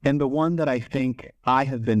the one that I think I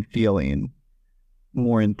have been feeling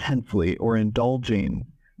more intensely or indulging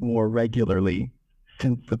more regularly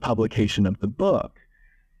since the publication of the book,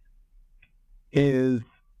 is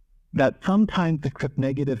that sometimes the Crip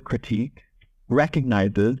negative critique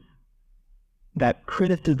recognizes that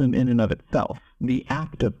criticism in and of itself, the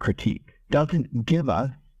act of critique, doesn't give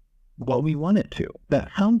us what we want it to. That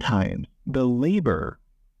sometimes the labor,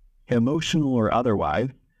 emotional or otherwise,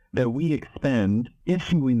 that we expend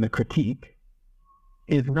issuing the critique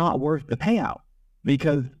is not worth the payout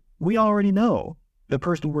because we already know the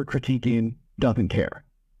person we're critiquing doesn't care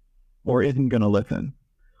or isn't going to listen.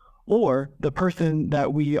 Or the person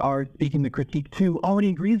that we are speaking the critique to already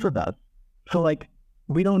agrees with us. So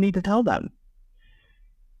we don't need to tell them.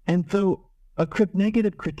 And so a Crip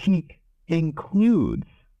negative critique includes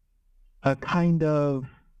a kind of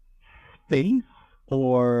space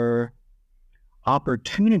or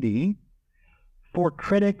opportunity for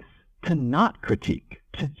critics to not critique,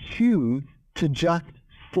 to choose to just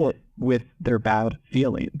sit with their bad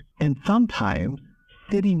feelings. And sometimes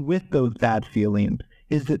sitting with those bad feelings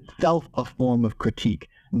is itself a form of critique,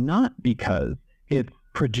 not because it's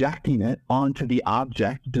projecting it onto the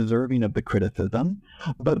object deserving of the criticism,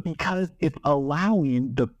 but because it's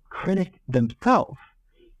allowing the critic themselves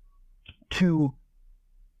to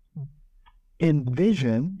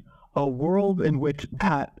envision a world in which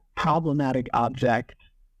that problematic object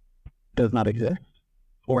does not exist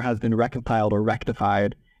or has been reconciled or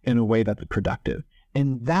rectified in a way that's productive.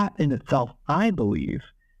 And that in itself, I believe,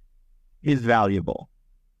 is valuable.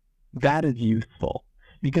 That is useful,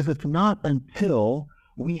 because it's not until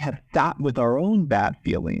we have sat with our own bad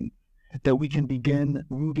feelings that we can begin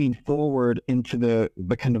moving forward into the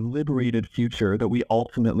kind of liberated future that we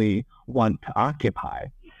ultimately want to occupy.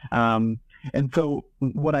 And so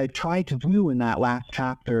what I try to do in that last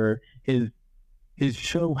chapter is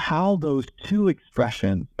show how those two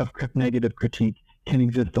expressions of negative critique can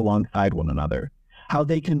exist alongside one another, how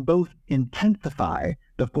they can both intensify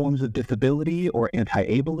the forms of disability or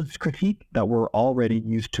anti-ableist critique that we're already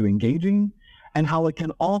used to engaging, and how it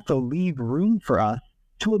can also leave room for us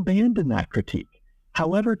to abandon that critique,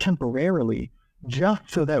 however temporarily, just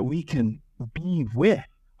so that we can be with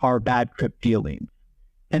our bad Crip feelings.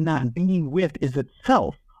 And that being with is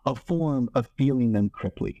itself a form of feeling them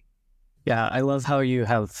cripply. Yeah, I love how you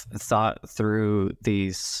have thought through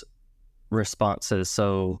these responses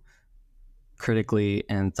so critically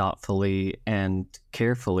and thoughtfully and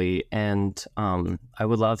carefully. And I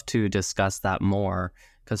would love to discuss that more,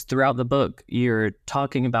 because throughout the book, you're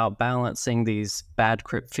talking about balancing these bad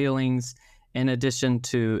Crip feelings in addition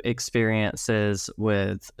to experiences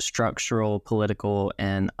with structural, political,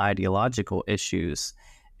 and ideological issues.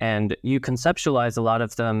 And you conceptualize a lot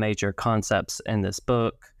of the major concepts in this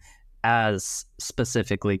book as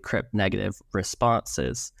specifically Crip negative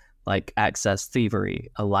responses, like access thievery,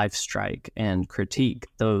 a life strike, and critique.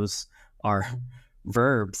 Those are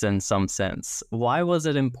verbs in some sense. Why was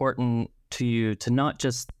it important to you to not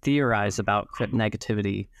just theorize about Crip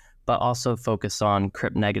negativity, but also focus on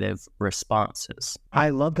Crip negative responses? I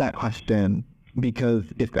love that question because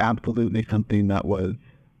it's absolutely something that was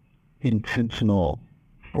intentional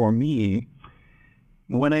for me.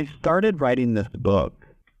 When I started writing this book,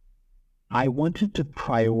 I wanted to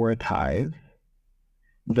prioritize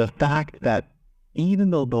the fact that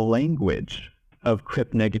even though the language of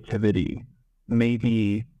Crip negativity may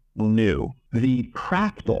be new, the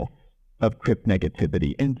practice of Crip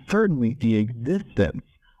negativity and certainly the existence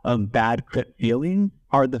of bad Crip feelings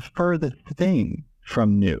are the furthest thing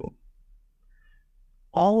from new.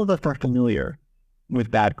 All of us are familiar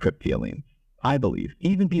with bad Crip feelings, I believe.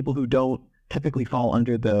 Even people who don't typically fall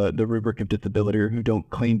under the rubric of disability or who don't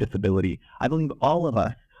claim disability, I believe all of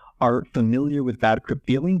us are familiar with bad Crip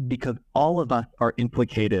feelings because all of us are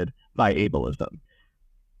implicated by ableism.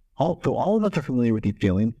 Also, all of us are familiar with these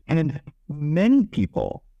feelings, and many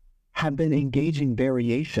people have been engaging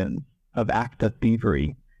variations of access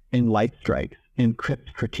thievery in life strikes, in Crip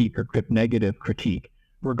critique or Crip negative critique,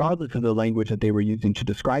 regardless of the language that they were using to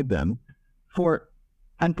describe them, for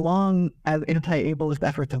as long as anti-ableist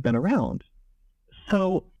efforts have been around.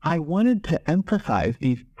 So I wanted to emphasize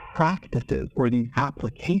these practices or these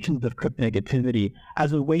applications of Crip negativity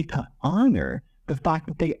as a way to honor the fact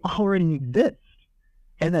that they already exist,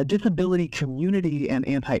 and that disability community and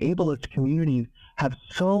anti-ableist communities have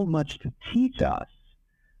so much to teach us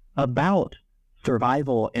about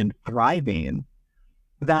survival and thriving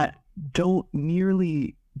that don't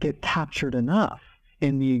nearly get captured enough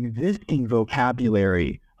in the existing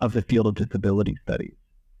vocabulary of the field of disability studies.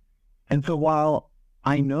 And so while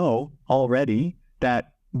I know already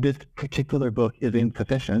that this particular book is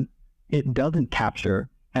insufficient, it doesn't capture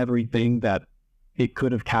everything that it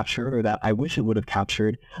could have captured or that I wish it would have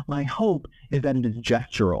captured. My hope is that it is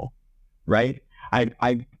gestural, right?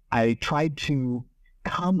 I tried to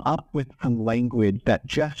come up with some language that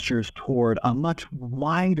gestures toward a much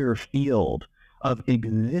wider field of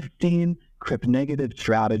existing Crip negative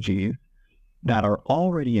strategies that are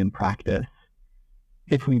already in practice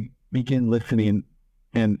if we begin listening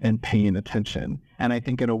and paying attention. And I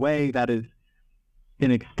think in a way that is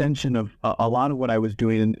an extension of a lot of what I was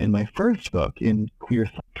doing in my first book, in Queer,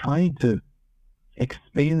 trying to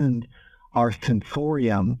expand our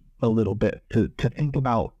sensorium a little bit, to think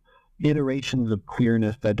about iterations of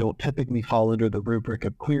queerness that don't typically fall under the rubric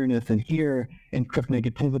of queerness. And here in Crip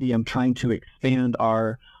negativity, I'm trying to expand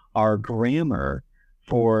our grammar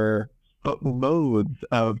for modes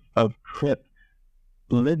of Crip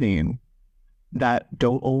living that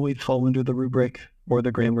don't always fall under the rubric or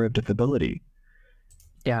the grammar of disability.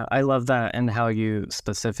 Yeah, I love that, and how you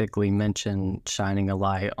specifically mention shining a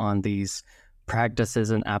light on these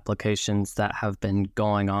practices and applications that have been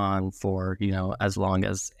going on for, as long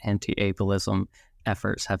as anti-ableism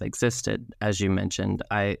efforts have existed, as you mentioned.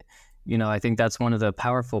 I think that's one of the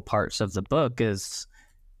powerful parts of the book is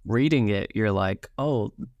reading it, you're like,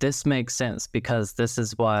 oh, this makes sense because this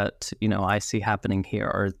is what, I see happening here.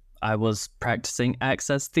 Or I was practicing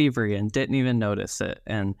access thievery and didn't even notice it.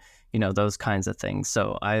 And, those kinds of things.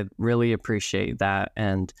 So I really appreciate that,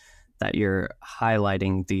 and that you're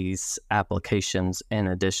highlighting these applications in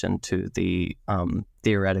addition to the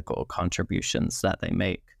theoretical contributions that they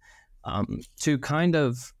make. To kind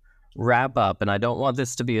of wrap up, and I don't want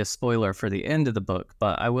this to be a spoiler for the end of the book,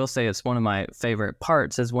 but I will say it's one of my favorite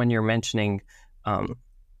parts is when you're mentioning,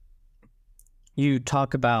 you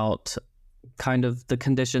talk about kind of the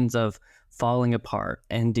conditions of falling apart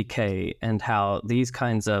and decay, and how these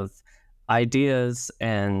kinds of ideas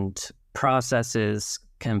and processes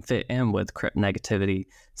can fit in with Crip negativity,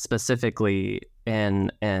 specifically in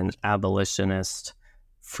an abolitionist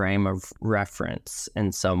frame of reference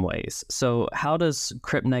in some ways. So how does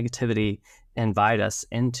Crip negativity invite us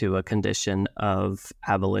into a condition of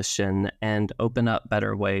abolition and open up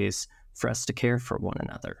better ways for us to care for one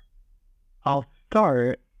another? I'll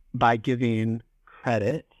start by giving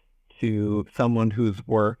credit to someone whose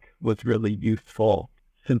work was really useful.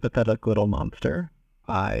 Sympathetic Little Monster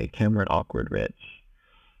by Cameron Awkward Rich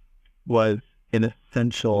was an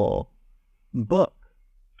essential book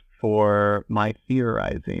for my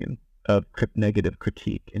theorizing of Crip negative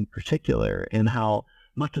critique in particular, and how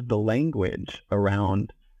much of the language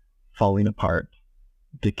around falling apart,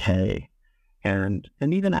 decay, and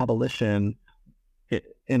even abolition,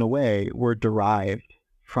 in a way, were derived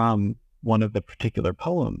from one of the particular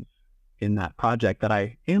poems in that project that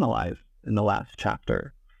I analyzed in the last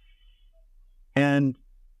chapter. And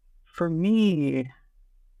for me,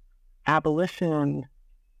 abolition,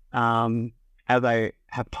 as I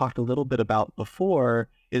have talked a little bit about before,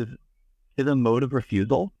 is a mode of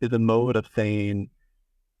refusal, is a mode of saying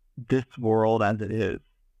this world as it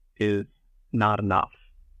is not enough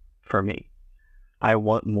for me. I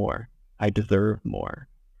want more. I deserve more.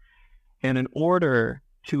 And in order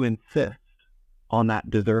to insist on that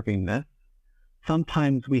deservingness,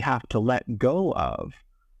 sometimes we have to let go of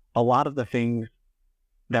a lot of the things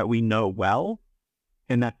that we know well,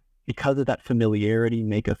 and that because of that familiarity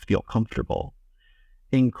make us feel comfortable,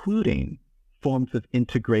 including forms of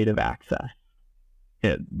integrative access,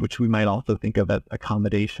 which we might also think of as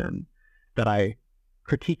accommodation, that I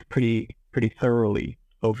critique pretty thoroughly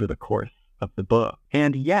over the course of the book.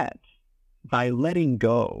 And yet, by letting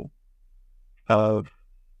go of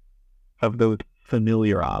those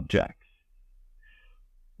familiar objects,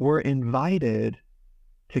 we're invited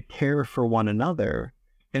to care for one another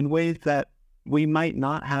in ways that we might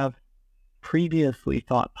not have previously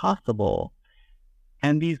thought possible.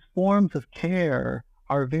 And these forms of care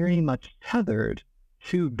are very much tethered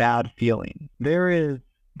to bad feeling. There is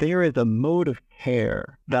a mode of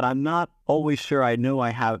care that I'm not always sure I know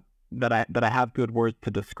I have, that I have good words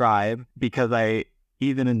to describe, because I,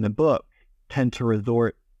 even in the book, tend to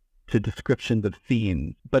resort to descriptions of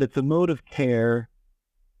scenes. But it's a mode of care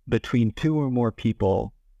between two or more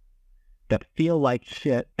people that feel like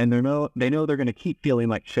shit, and they know they're going to keep feeling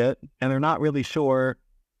like shit, and they're not really sure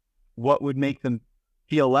what would make them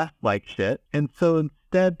feel less like shit. And so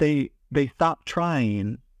instead they stop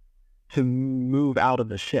trying to move out of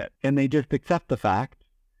the shit, and they just accept the fact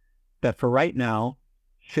that for right now,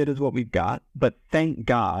 shit is what we've got, but thank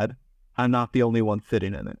God I'm not the only one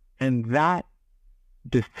sitting in it. And that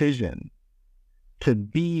decision to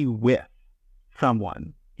be with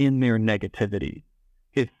someone in their negativity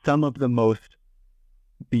is some of the most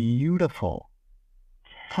beautiful,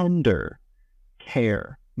 tender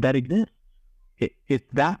care that exists.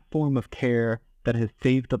 It's that form of care that has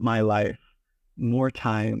saved up my life more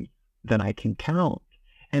times than I can count.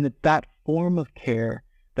 And it's that form of care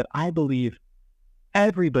that I believe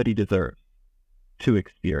everybody deserves to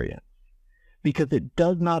experience, because it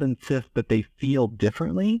does not insist that they feel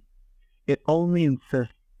differently. It only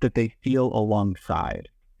insists that they feel alongside.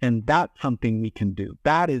 And that's something we can do.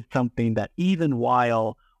 That is something that even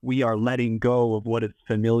while we are letting go of what is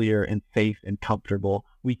familiar and safe and comfortable,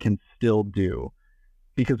 we can still do,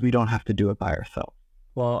 because we don't have to do it by ourselves.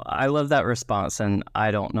 Well, I love that response, and I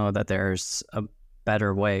don't know that there's a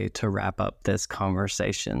better way to wrap up this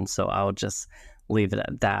conversation, so I'll just leave it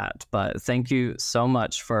at that. But thank you so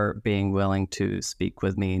much for being willing to speak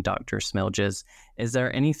with me, Dr. Smilges. Is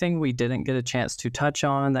there anything we didn't get a chance to touch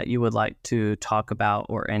on that you would like to talk about,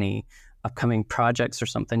 or any upcoming projects or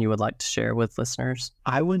something you would like to share with listeners?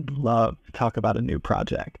 I would love to talk about a new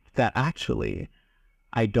project that actually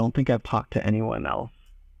I don't think I've talked to anyone else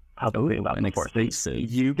publicly about an before. exclusive. So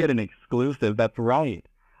you get an exclusive. That's right.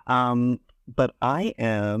 But I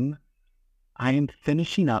am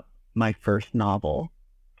finishing up my first novel,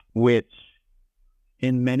 which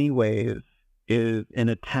in many ways is an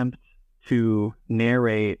attempt to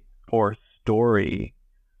narrate or story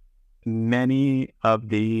many of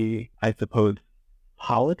the, I suppose,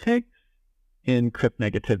 politics in Crip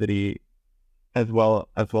negativity, as well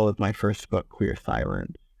as my first book, Queer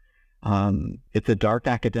Silence. It's a dark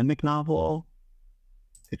academic novel.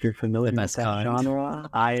 If you're familiar with that genre,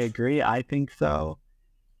 I agree. I think so.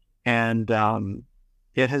 And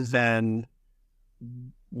it has been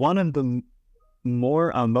one of the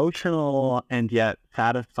more emotional and yet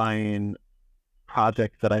satisfying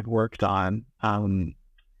projects that I've worked on.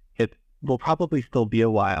 It will probably still be a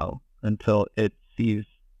while until it sees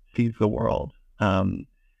the world.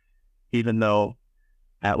 Even though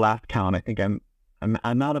at last count, I think I'm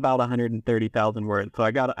at about 130,000 words. So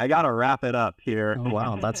I gotta wrap it up here. Oh,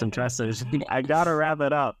 wow. That's impressive. I gotta wrap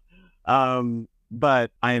it up.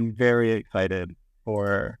 But I am very excited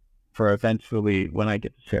for eventually when I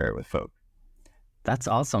get to share it with folks. That's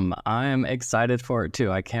awesome. I'm excited for it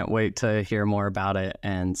too. I can't wait to hear more about it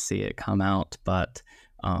and see it come out. But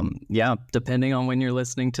yeah, depending on when you're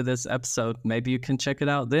listening to this episode, maybe you can check it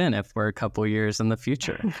out then if we're a couple years in the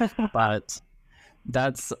future. But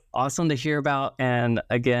that's awesome to hear about. And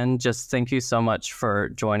again, just thank you so much for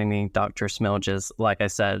joining me, Dr. Smilges. Like I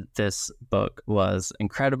said, this book was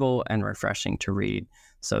incredible and refreshing to read.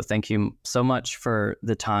 So thank you so much for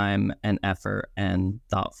the time and effort and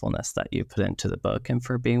thoughtfulness that you put into the book and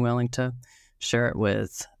for being willing to share it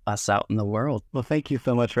with us out in the world. Well, thank you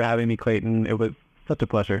so much for having me, Clayton. It was such a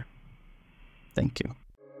pleasure. Thank you.